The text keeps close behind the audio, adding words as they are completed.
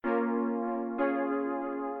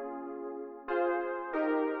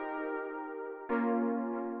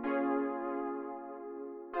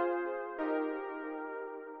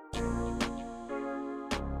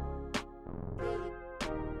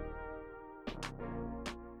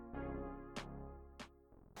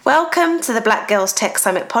Welcome to the Black Girls Tech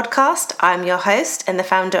Summit podcast. I'm your host and the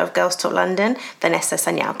founder of Girls Talk London, Vanessa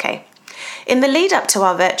Sanyauke. In the lead up to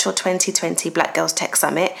our virtual 2020 Black Girls Tech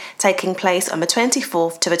Summit, taking place on the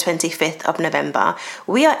 24th to the 25th of November,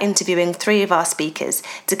 we are interviewing 3 of our speakers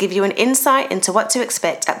to give you an insight into what to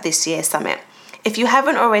expect at this year's summit. If you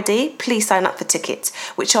haven't already, please sign up for tickets,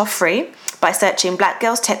 which are free by searching Black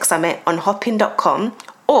Girls Tech Summit on hopin.com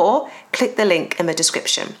or click the link in the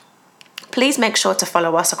description. Please make sure to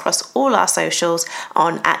follow us across all our socials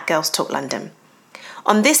on @GirlsTalkLondon.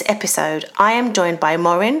 On this episode, I am joined by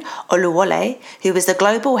Maureen Oluwole, who is the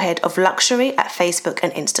Global Head of Luxury at Facebook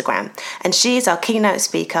and Instagram, and she is our keynote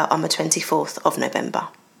speaker on the 24th of November.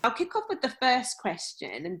 I'll kick off with the first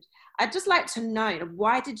question, and I'd just like to know,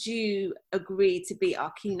 why did you agree to be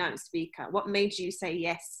our keynote speaker? What made you say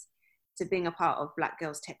yes to being a part of Black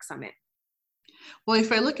Girls Tech Summit? Well,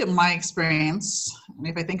 if I look at my experience, and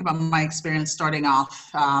if I think about my experience starting off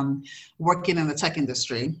working in the tech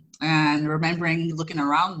industry and remembering looking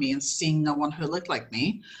around me and seeing no one who looked like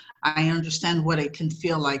me, I understand what it can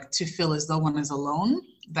feel like to feel as though one is alone,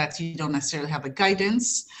 that you don't necessarily have the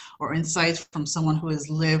guidance or insight from someone who has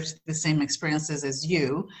lived the same experiences as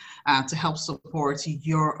you to help support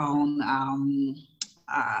your own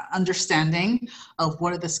understanding of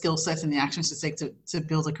what are the skill sets and the actions to take to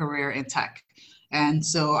build a career in tech. And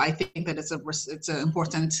so I think that it's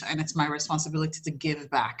important, and it's my responsibility to give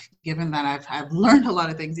back, given that I've learned a lot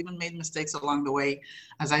of things, even made mistakes along the way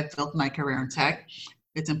as I've built my career in tech.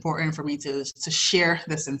 It's important for me to share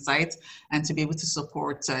this insight and to be able to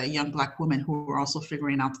support young Black women who are also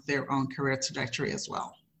figuring out their own career trajectory as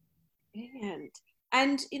well. Brilliant.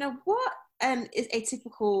 And what is a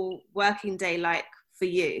typical working day like for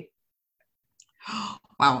you?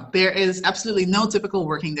 Wow, there is absolutely no typical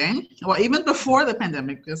working day. Well, even before the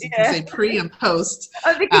pandemic, because you can say pre and post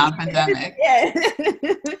pandemic.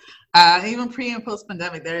 Even pre and post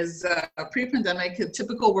pandemic, there's a pre-pandemic, a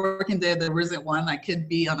typical working day. There isn't one. I could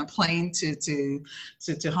be on a plane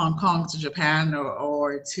to Hong Kong, to Japan,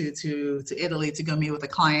 or to Italy to go meet with a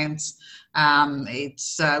client. It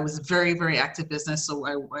was a very, very active business. So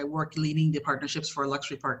I work leading the partnerships for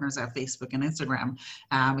luxury partners at Facebook and Instagram.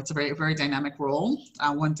 It's a very, very dynamic role.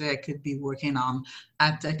 One day I could be working on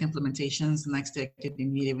ad tech implementations. The next day I could be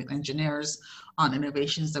meeting with engineers on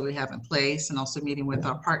innovations that we have in place, and also meeting with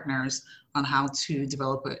our partners on how to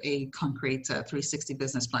develop a concrete 360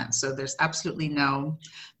 business plan. So there's absolutely no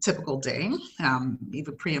typical day,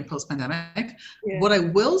 even pre and post pandemic. Yeah. What I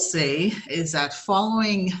will say is that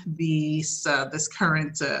following this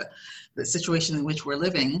current the situation in which we're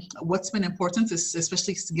living, what's been important is,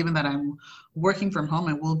 especially given that I'm working from home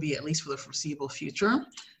and will be at least for the foreseeable future,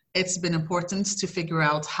 it's been important to figure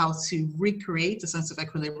out how to recreate a sense of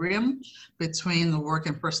equilibrium between the work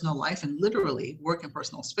and personal life, and literally work and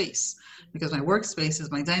personal space, because my workspace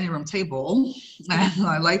is my dining room table and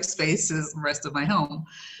my life space is the rest of my home.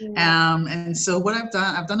 Yeah. And so what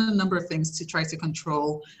I've done a number of things to try to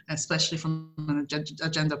control, especially from an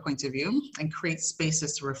agenda point of view, and create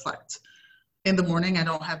spaces to reflect. In the morning, I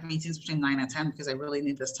don't have meetings between 9 and 10 because I really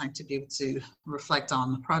need this time to be able to reflect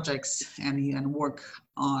on projects and work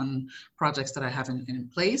on projects that I have in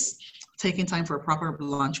place. Taking time for a proper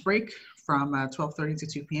lunch break from 12:30 to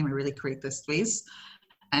 2 p.m. I really create this space,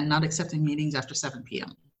 and not accepting meetings after 7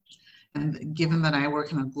 p.m. And given that I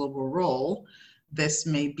work in a global role, this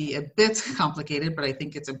may be a bit complicated, but I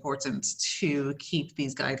think it's important to keep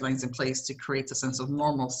these guidelines in place to create a sense of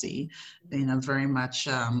normalcy in a very much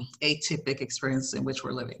atypical experience in which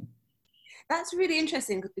we're living. That's really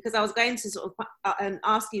interesting, because I was going to sort of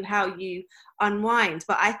ask you how you unwind,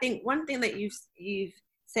 but I think one thing that you've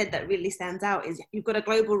said that really stands out is you've got a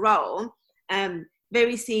global role,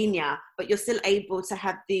 very senior, but you're still able to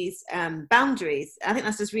have these boundaries. I think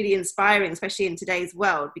that's just really inspiring, especially in today's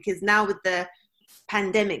world, because now with the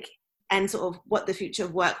pandemic and sort of what the future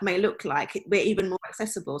of work may look like, we're even more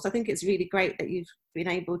accessible. So I think it's really great that you've been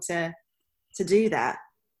able to do that.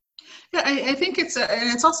 Yeah, I think it's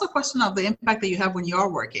also a question of the impact that you have when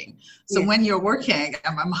you're working. So yeah. When you're working,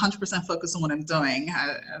 I'm 100% focused on what I'm doing.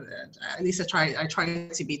 At least I try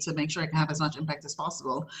to make sure I can have as much impact as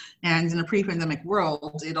possible. And in a pre-pandemic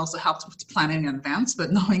world, it also helps with planning in advance.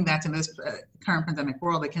 But knowing that in this current pandemic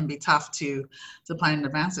world, it can be tough to plan in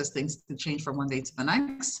advance as things can change from one day to the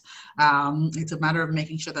next. It's a matter of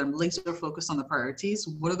making sure that I'm laser focused on the priorities.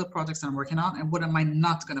 What are the projects that I'm working on, and what am I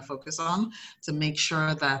not going to focus on, to make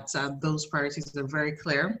sure that those priorities are very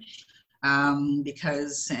clear,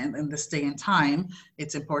 because in this day and time,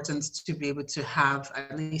 it's important to be able to have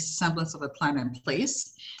at least semblance of a plan in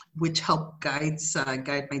place, which help guide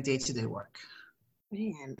my day-to-day work.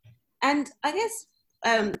 Brilliant. And I guess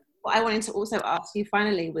what I wanted to also ask you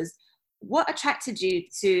finally was, what attracted you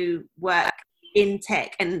to work in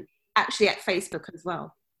tech and actually at Facebook as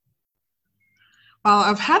well? Well,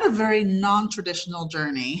 I've had a very non-traditional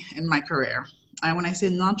journey in my career. And when I say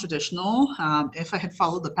non-traditional, if I had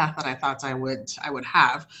followed the path that I thought I would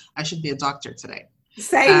have, I should be a doctor today.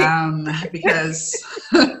 Same. Because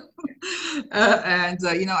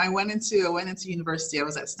I went into university. I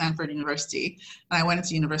was at Stanford University, and I went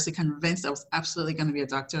into university convinced I was absolutely going to be a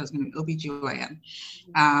doctor. I was going to be OBGYN.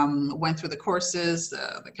 Went through the courses,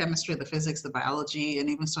 the chemistry, the physics, the biology, and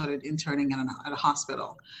even started interning at a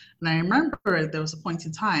hospital. And I remember there was a point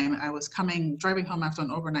in time I was driving home after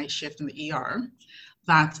an overnight shift in the ER,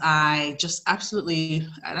 that I just absolutely,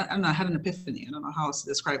 I don't know, I had an epiphany, I don't know how else to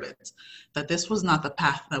describe it, that this was not the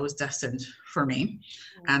path that was destined for me,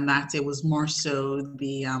 and that it was more so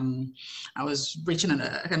I was reaching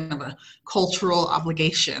a kind of a cultural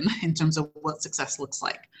obligation in terms of what success looks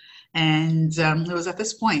like. And it was at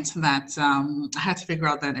this point that I had to figure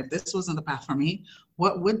out that if this wasn't the path for me,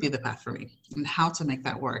 what would be the path for me and how to make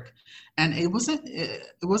that work. And it wasn't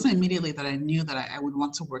immediately that I knew that I would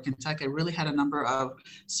want to work in tech. I really had a number of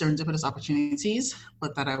serendipitous opportunities,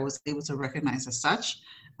 but that I was able to recognize as such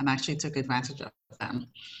and actually took advantage of them.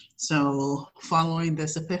 So following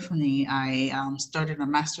this epiphany, I started a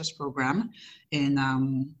master's program in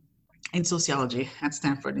sociology at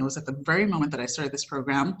Stanford. And it was at the very moment that I started this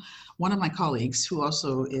program, one of my colleagues, who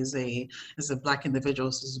also is a Black individual,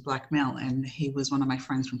 is a Black male, and he was one of my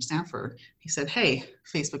friends from Stanford. He said, "Hey,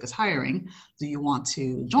 Facebook is hiring. Do you want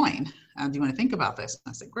to join? Do you want to think about this?"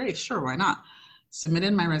 And I said, "Great, sure, why not?"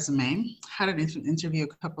 Submitted my resume, had an interview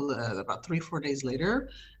about 3-4 days later,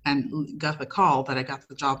 and got the call that I got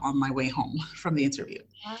the job on my way home from the interview.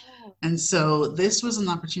 Wow. And so this was an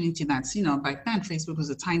opportunity that's, back then Facebook was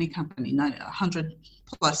a tiny company, not 100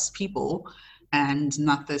 plus people, and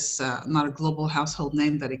not a global household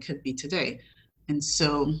name that it could be today. And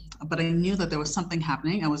so, but I knew that there was something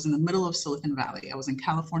happening. I was in the middle of Silicon Valley. I was in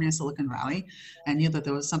California, Silicon Valley. I knew that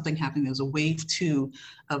there was something happening. There was a wave 2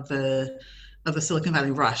 of the Silicon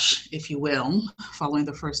Valley rush, if you will, following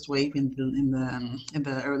the first wave in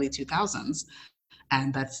the early 2000s,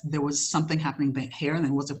 and that there was something happening here, and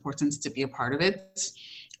it was important to be a part of it,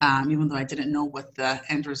 even though I didn't know what the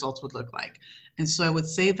end results would look like. And so I would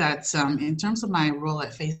say that in terms of my role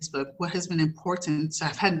at Facebook, what has been important,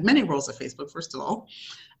 I've had many roles at Facebook, first of all,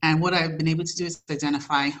 and what I've been able to do is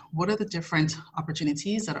identify what are the different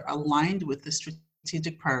opportunities that are aligned with the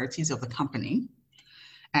strategic priorities of the company,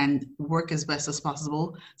 and work as best as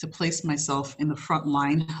possible to place myself in the front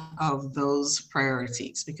line of those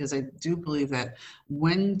priorities. Because I do believe that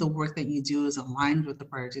when the work that you do is aligned with the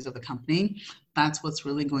priorities of the company, that's what's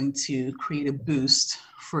really going to create a boost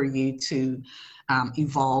for you to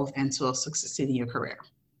evolve and to also succeed in your career.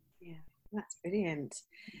 Yeah, that's brilliant.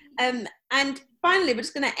 And finally, we're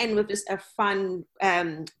just going to end with just a fun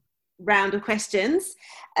round of questions.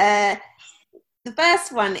 The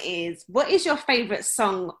first one is, what is your favorite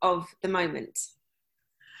song of the moment?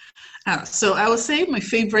 So I would say my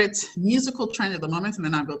favorite musical trend at the moment, and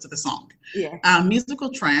then I'll go to the song. Yeah. Musical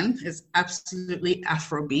trend is absolutely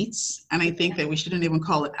Afrobeats. And I think that we shouldn't even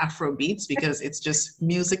call it Afrobeats because it's just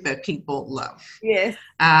music that people love. Yes.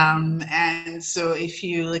 And so if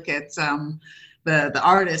you look at the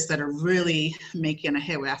artists that are really making a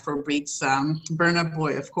hit with Afrobeats, Burna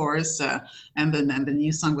Boy, of course, and the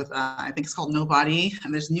new song with, I think it's called Nobody.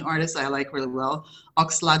 And there's new artists I like really well,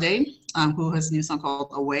 Oxlade, who has a new song called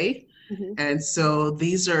Away. Mm-hmm. And so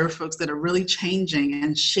these are folks that are really changing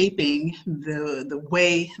and shaping the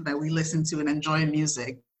way that we listen to and enjoy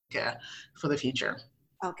music for the future.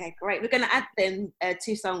 Okay, great. We're going to add then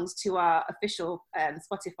 2 songs to our official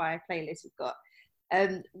Spotify playlist we've got.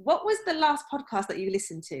 What was the last podcast that you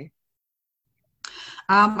listened to?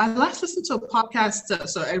 I last listened to a podcast,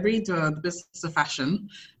 so I read The Business of Fashion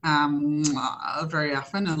very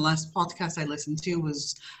often, and the last podcast I listened to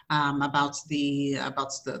was about the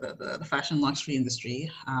fashion luxury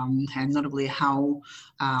industry, and notably how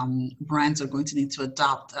brands are going to need to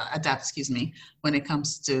adapt, when it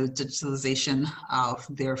comes to digitalization of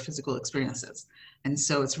their physical experiences. And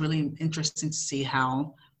so it's really interesting to see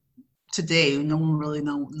how today, no one really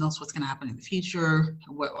knows what's going to happen in the future,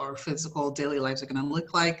 what our physical daily lives are going to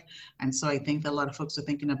look like. And so I think that a lot of folks are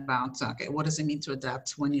thinking about, okay, what does it mean to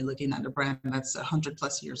adapt when you're looking at a brand that's 100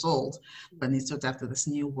 plus years old, but needs to adapt to this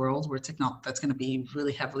new world where that's going to be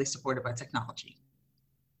really heavily supported by technology.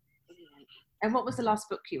 And what was the last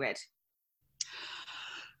book you read?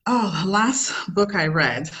 Oh, the last book I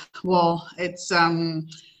read. Well, it's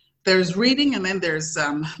there's reading and then there's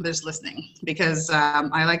listening, because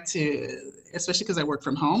I like to, especially because I work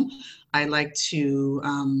from home, I like to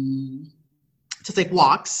take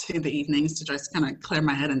walks in the evenings to just kind of clear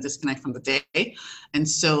my head and disconnect from the day. And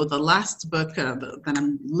so the last book that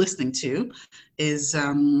I'm listening to is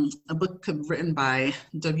a book written by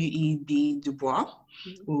W.E.B. Du Bois,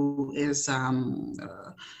 who is a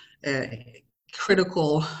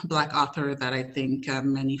critical Black author that I think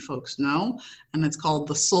many folks know, and it's called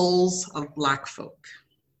The Souls of Black Folk.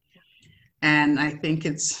 And I think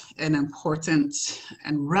it's an important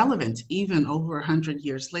and relevant, even over 100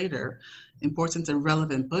 years later, important and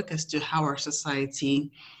relevant book as to how our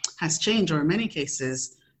society has changed, or in many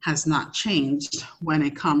cases has not changed when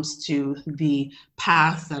it comes to the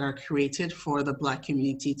paths that are created for the Black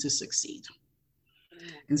community to succeed.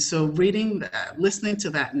 And so listening to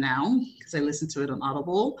that now, because I listened to it on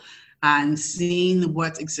Audible, and seeing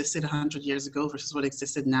what existed 100 years ago versus what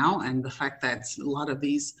existed now, and the fact that a lot of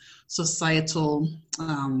these societal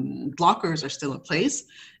blockers are still in place,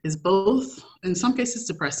 is both, in some cases,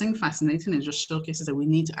 depressing, fascinating, and just showcases that we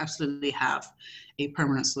need to absolutely have a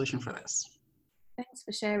permanent solution for this. Thanks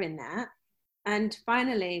for sharing that. And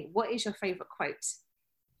finally, what is your favorite quote?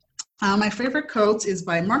 My favorite quote is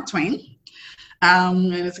by Mark Twain.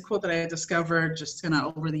 And it's a quote that I discovered just kind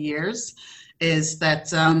of over the years, is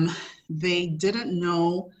that they didn't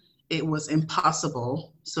know it was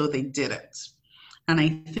impossible, so they did it. And I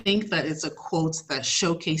think that it's a quote that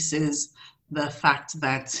showcases the fact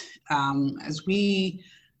that as we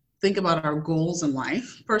think about our goals in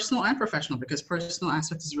life, personal and professional, because personal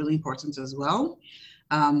aspect is really important as well,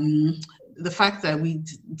 the fact that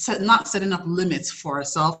not setting up limits for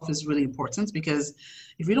ourselves is really important, because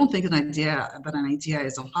if we don't think an idea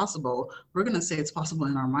is impossible, we're going to say it's possible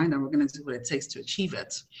in our mind, and we're going to do what it takes to achieve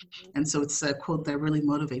it. And so it's a quote that really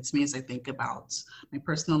motivates me as I think about my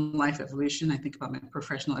personal life evolution. I think about my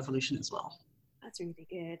professional evolution as well. That's really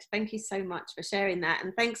good. Thank you so much for sharing that.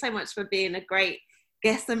 And thanks so much for being a great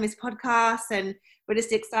guest on this podcast. And we're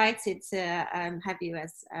just excited to have you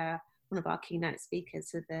as one of our keynote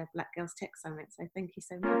speakers for the Black Girls Tech Summit. So thank you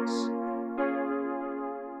so much.